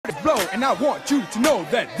blow, and I want you to know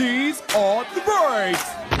that these are the breaks.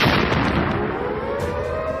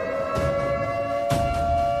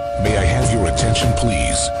 May I have your attention,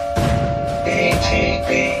 please?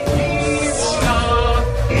 ATB.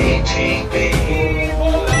 ATB.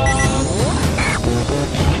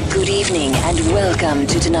 Good evening and welcome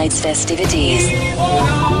to tonight's festivities.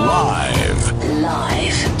 Live.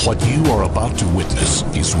 Live. What you are about to witness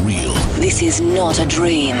is real. This is not a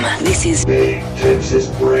dream. This is Big Texas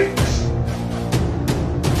Breaks.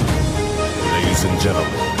 Ladies and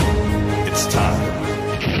gentlemen, it's time.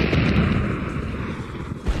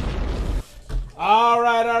 All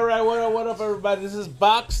right. What up, everybody? This is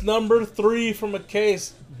box number 3 from a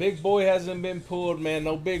case. Big boy hasn't been pulled, man.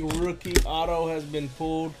 No big rookie auto has been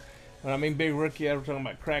pulled. When I mean big rookie, I'm talking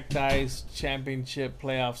about cracked ice, championship,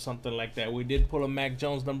 playoff, something like that. We did pull a Mac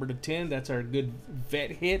Jones number to 10. That's our good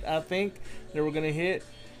vet hit, I think, that we're going to hit.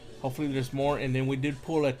 Hopefully there's more. And then we did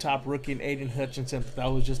pull a top rookie in Aiden Hutchinson, but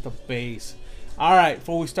that was just a base. All right,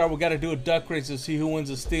 before we start, we got to do a duck race to see who wins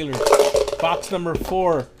the Steelers. Box number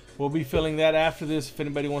 4. We'll be filling that after this. If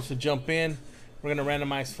anybody wants to jump in, we're going to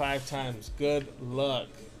randomize 5 times. Good luck.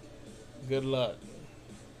 Good luck.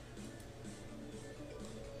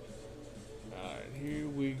 All right, here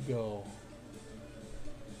we go.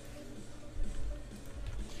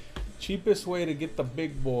 Cheapest way to get the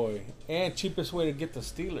big boy and cheapest way to get the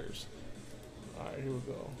Steelers. All right, here we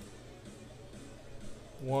go.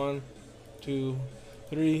 1, 2,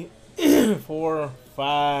 3, 4,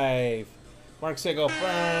 5. Mark Sego,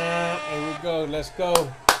 here we go, let's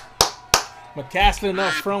go. McCaslin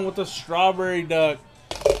up front with the strawberry duck.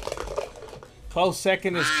 Close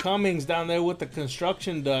second is Cummings down there with the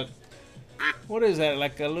construction duck. What is that,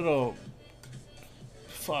 like a little,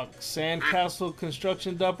 sandcastle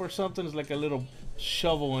construction duck or something? It's like a little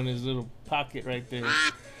shovel in his little pocket right there.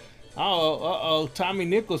 Uh-oh, Tommy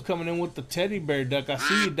Nichols coming in with the teddy bear duck. I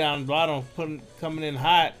see you down bottom, coming in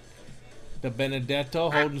hot. The Benedetto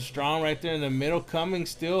holding strong right there in the middle. Cummings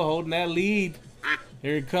still holding that lead.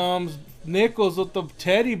 Here he comes. Nichols with the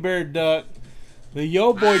teddy bear duck. The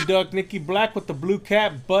Yo Boy duck. Nicky Black with the blue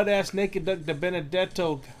cap. Butt-ass naked duck. The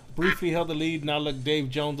Benedetto briefly held the lead. Now look, Dave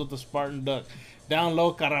Jones with the Spartan duck. Down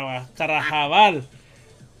low, Carajaval.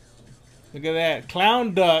 Look at that.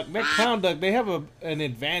 Clown duck. That clown duck, they have an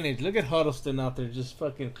advantage. Look at Huddleston out there just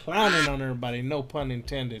fucking clowning on everybody. No pun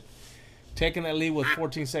intended. Taking that lead with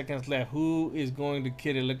 14 seconds left. Who is going to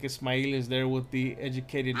kid it? Look, Ismail is there with the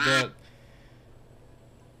educated duck.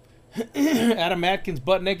 Adam Atkins,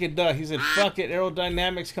 butt naked duck. He said, fuck it.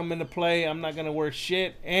 Aerodynamics come into play. I'm not going to wear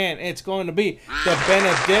shit. And it's going to be the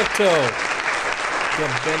Benedetto. The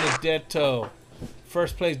Benedetto.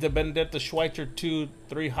 First place, the Benedetto. Schweitzer 2,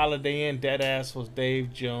 3 Holiday Inn. Deadass was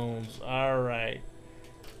Dave Jones. All right.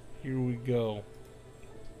 Here we go.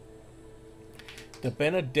 The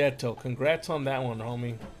Benedetto. Congrats on that one,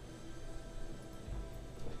 homie.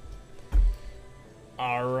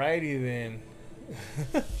 Alrighty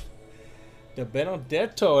then. The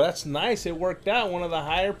Benedetto. That's nice. It worked out. One of the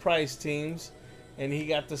higher priced teams. And he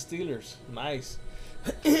got the Steelers. Nice.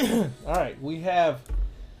 Alright. We have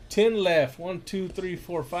 10 left. 1, 2, 3,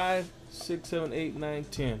 4, 5, 6, 7, 8, 9,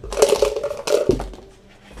 10.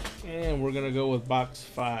 And we're going to go with box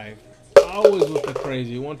 5. Always with the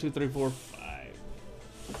crazy. 1, 2, 3, 4, 5.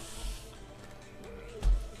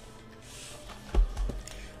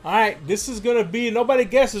 Alright, this is going to be, nobody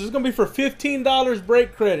guesses, it's going to be for $15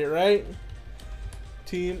 break credit, right?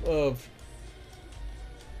 Team of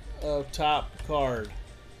top card.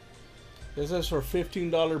 This is for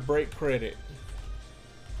 $15 break credit.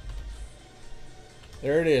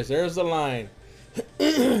 There it is. There's the line.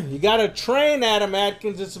 You got to train, Adam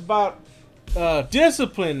Atkins. It's about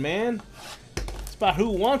discipline, man. It's about who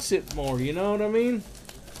wants it more, you know what I mean?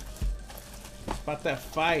 It's about that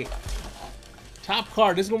fight. Top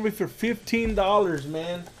card. This is going to be for $15,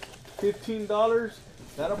 man. $15.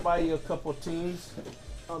 That'll buy you a couple teams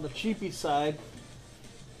on the cheapy side.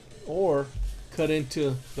 Or cut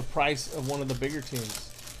into the price of one of the bigger teams.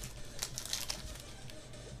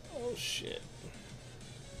 Oh, shit.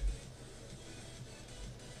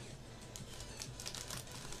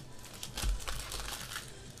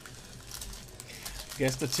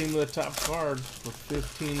 Guess the team of the top card for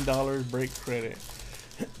 $15 break credit.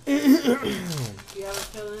 Do you have a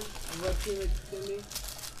feeling of what team it's going to be?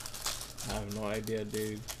 I have no idea,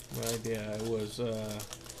 dude. No idea. It was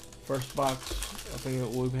first box. I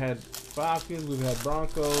think we've had Falcons, we've had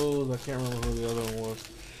Broncos. I can't remember who the other one was.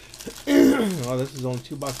 Oh, this is only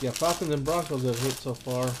 2 boxes. Yeah, Falcons and Broncos have hit so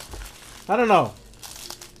far. I don't know.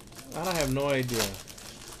 I don't have no idea.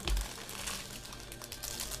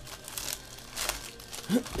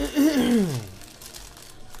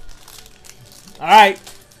 Alright.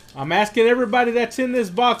 I'm asking everybody that's in this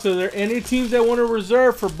box, are there any teams that want to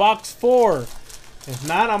reserve for box 4? If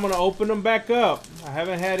not, I'm going to open them back up. I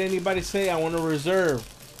haven't had anybody say I want to reserve.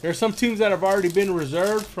 There's some teams that have already been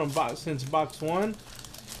reserved from since box 1.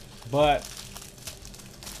 But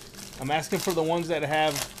I'm asking for the ones that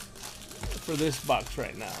have for this box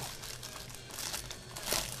right now.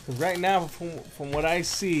 Because right now, from what I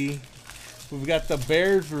see, we've got the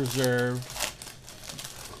Bears reserved,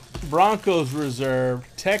 Broncos reserved,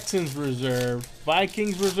 Texans reserved,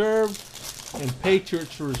 Vikings reserved, and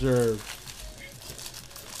Patriots reserved.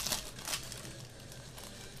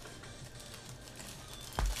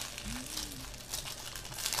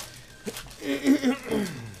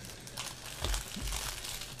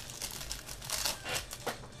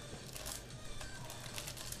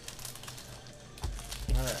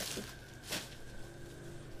 Alright.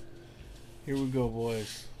 Here we go,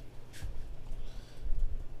 boys.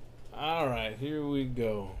 Alright, here we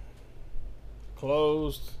go.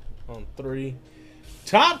 Closed on 3.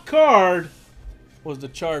 Top card was the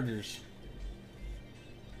Chargers.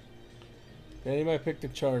 Anybody picked the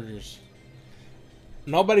Chargers?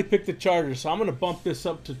 Nobody picked the Chargers, so I'm going to bump this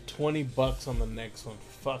up to $20 on the next one.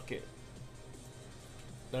 Fuck it.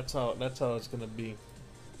 That's how it's going to be.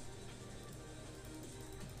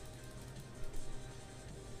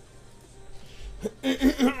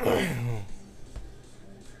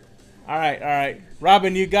 All right.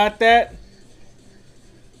 Robin, you got that?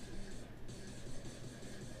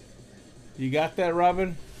 You got that,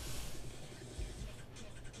 Robin?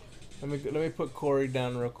 Let me put Corey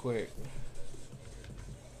down real quick.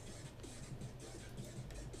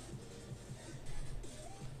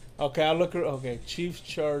 Okay, I'll look at. Okay, Chiefs,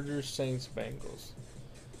 Chargers, Saints, Bengals.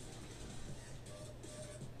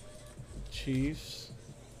 Chiefs,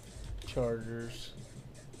 Chargers,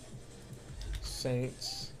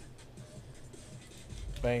 Saints,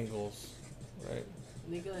 Bengals, right?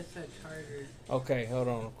 Nicholas said Chargers. Okay, hold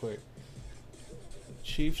on real quick.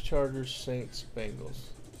 Chiefs, Chargers, Saints, Bengals.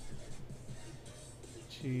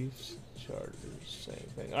 Chiefs, Chargers,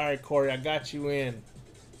 Saints, Bengals. All right, Corey, I got you in.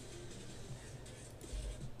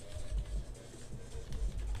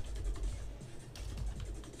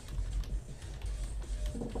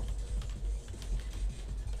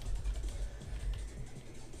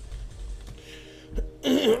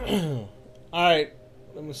 All right,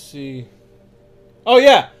 let me see. Oh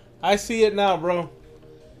yeah, I see it now, bro.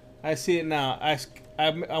 I see it now.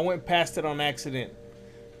 I went past it on accident.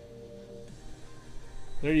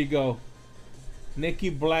 There you go. Nikki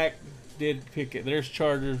Black did pick it. There's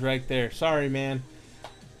Chargers right there. Sorry, man.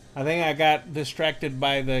 I think I got distracted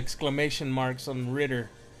by the exclamation marks on Ritter.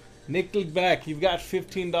 Nikki Black, you've got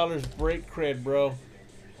 $15 break cred, bro. All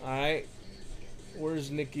right.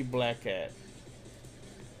 Where's Nikki Black at?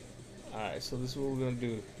 Alright, so this is what we're going to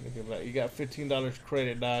do. You got $15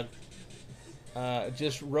 credit, dog.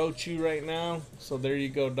 Just wrote you right now. So there you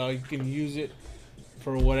go, dog. You can use it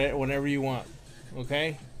for whenever you want.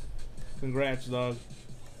 Okay? Congrats, dog.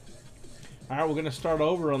 Alright, we're going to start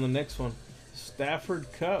over on the next one.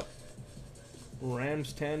 Stafford Cup.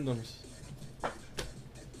 Rams Tandems.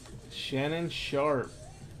 Shannon Sharp.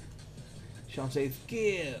 Sean says,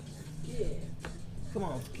 Skip. Come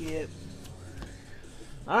on, Skip.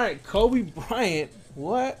 Alright, Kobe Bryant.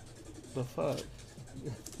 What the fuck?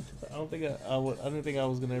 I don't think I didn't think I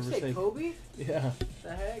was gonna ever say Kobe? Yeah.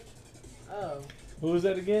 The heck? Oh. Who was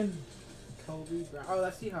that again? Kobe Bryant. Oh,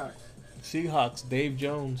 that's Seahawks. Seahawks, Dave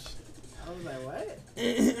Jones. I was like, what?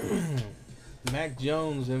 Mac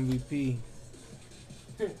Jones, MVP.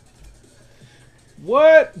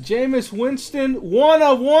 What? Jameis Winston,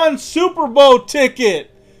 1/1 Super Bowl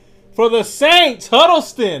ticket for the Saints,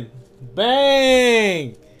 Huddleston.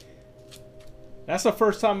 Bang! That's the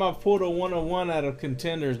first time I've pulled a 1/1 out of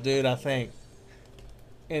Contenders, dude, I think.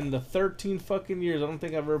 In the 13 fucking years, I don't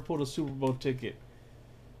think I've ever pulled a Super Bowl ticket.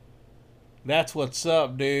 That's what's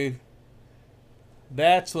up, dude.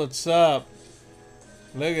 That's what's up.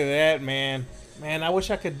 Look at that, man. Man, I wish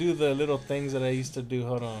I could do the little things that I used to do.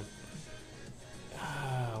 Hold on.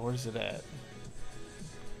 Where's it at?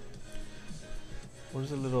 Where's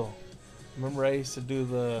the little... Remember I used to do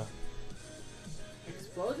the...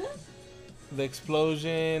 Explosion? The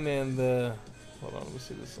explosion and the... Hold on, let me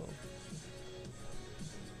see this one.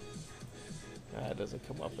 It doesn't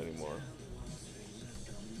come up anymore.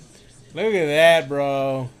 Look at that,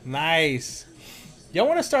 bro. Nice. Y'all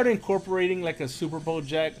want to start incorporating like a Super Bowl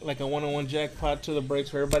jack, like a 1/1 jackpot to the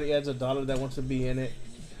breaks where everybody adds $1 that wants to be in it.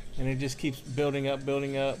 And it just keeps building up,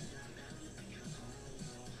 building up.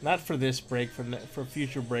 Not for this break, for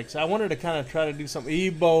future breaks. I wanted to kind of try to do some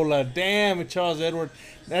Ebola. Damn, Charles Edward.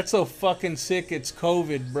 That's so fucking sick. It's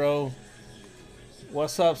COVID, bro.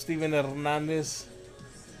 What's up, Steven Hernandez?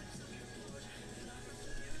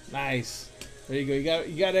 Nice. There you go.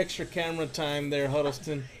 You got extra camera time there,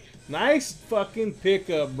 Huddleston. Nice fucking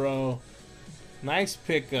pickup, bro. Nice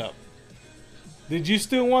pickup. Did you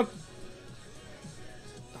still want...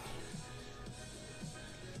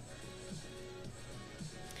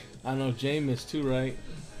 I know Jameis too, right?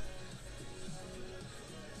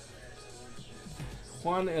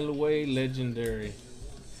 Juan Elway, legendary.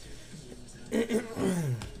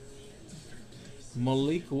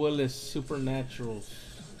 Malik Willis, supernaturals.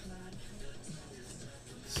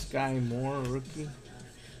 Sky Moore, rookie.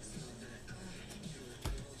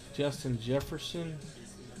 Justin Jefferson.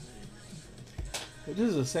 This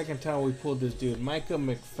is the second time we pulled this dude. Micah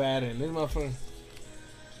McFadden. This motherfucker.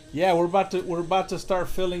 Yeah, we're about to start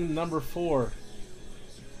filling number 4.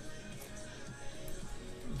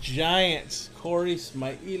 Giants, Corey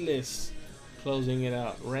Smailis, closing it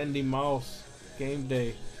out. Randy Moss, game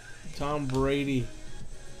day. Tom Brady.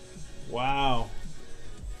 Wow.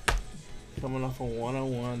 Coming off a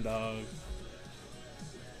 101, dog.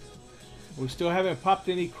 We still haven't popped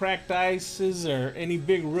any cracked ices or any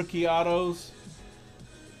big rookie autos.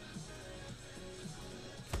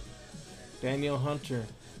 Daniel Hunter.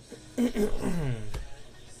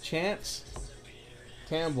 Chance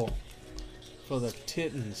Campbell for the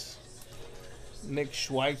Titans. Nick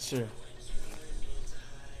Schweitzer.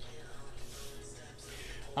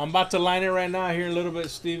 I'm about to line it right now here in a little bit,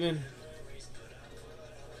 Steven.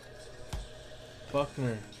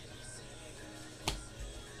 Buckner.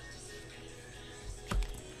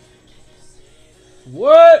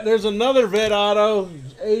 What? There's another vet auto.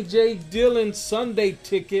 AJ Dillon Sunday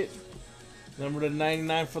ticket. Number to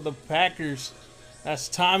 99 for the Packers. That's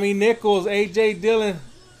Tommy Nichols, AJ Dillon.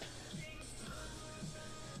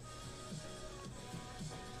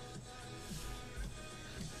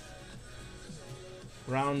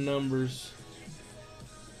 Round numbers.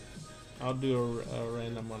 I'll do a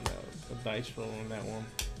random on that, a dice roll on that one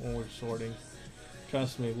when we're sorting.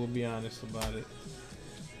 Trust me, we'll be honest about it.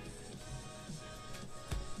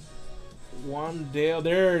 Wandale,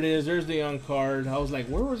 there it is. There's the on card. I was like,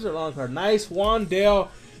 where was it on card? Nice Wandale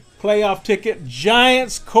playoff ticket.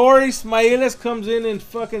 Giants. Corey Smailis comes in and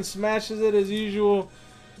fucking smashes it as usual.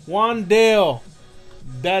 Wandale.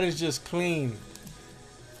 That is just clean.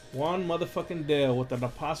 Juan motherfucking Dale with an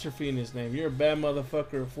apostrophe in his name. You're a bad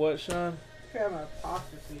motherfucker. If what, Sean? You have an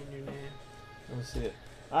apostrophe in your name. That's it.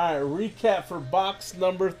 Alright, recap for box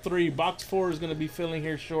number 3. Box 4 is going to be filling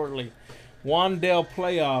here shortly. Wandale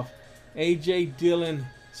playoff. AJ Dillon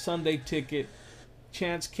Sunday ticket.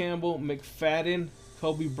 Chance Campbell, McFadden,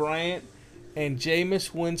 Kobe Bryant, and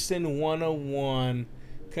Jameis Winston 101.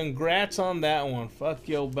 Congrats on that one. Fuck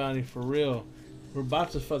yo, bounty, for real. We're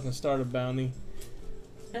about to fucking start a bounty.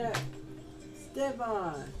 Step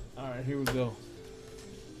on. Alright, here we go.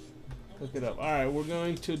 Look it up. Alright, we're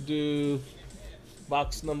going to do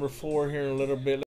box number 4 here in a little bit.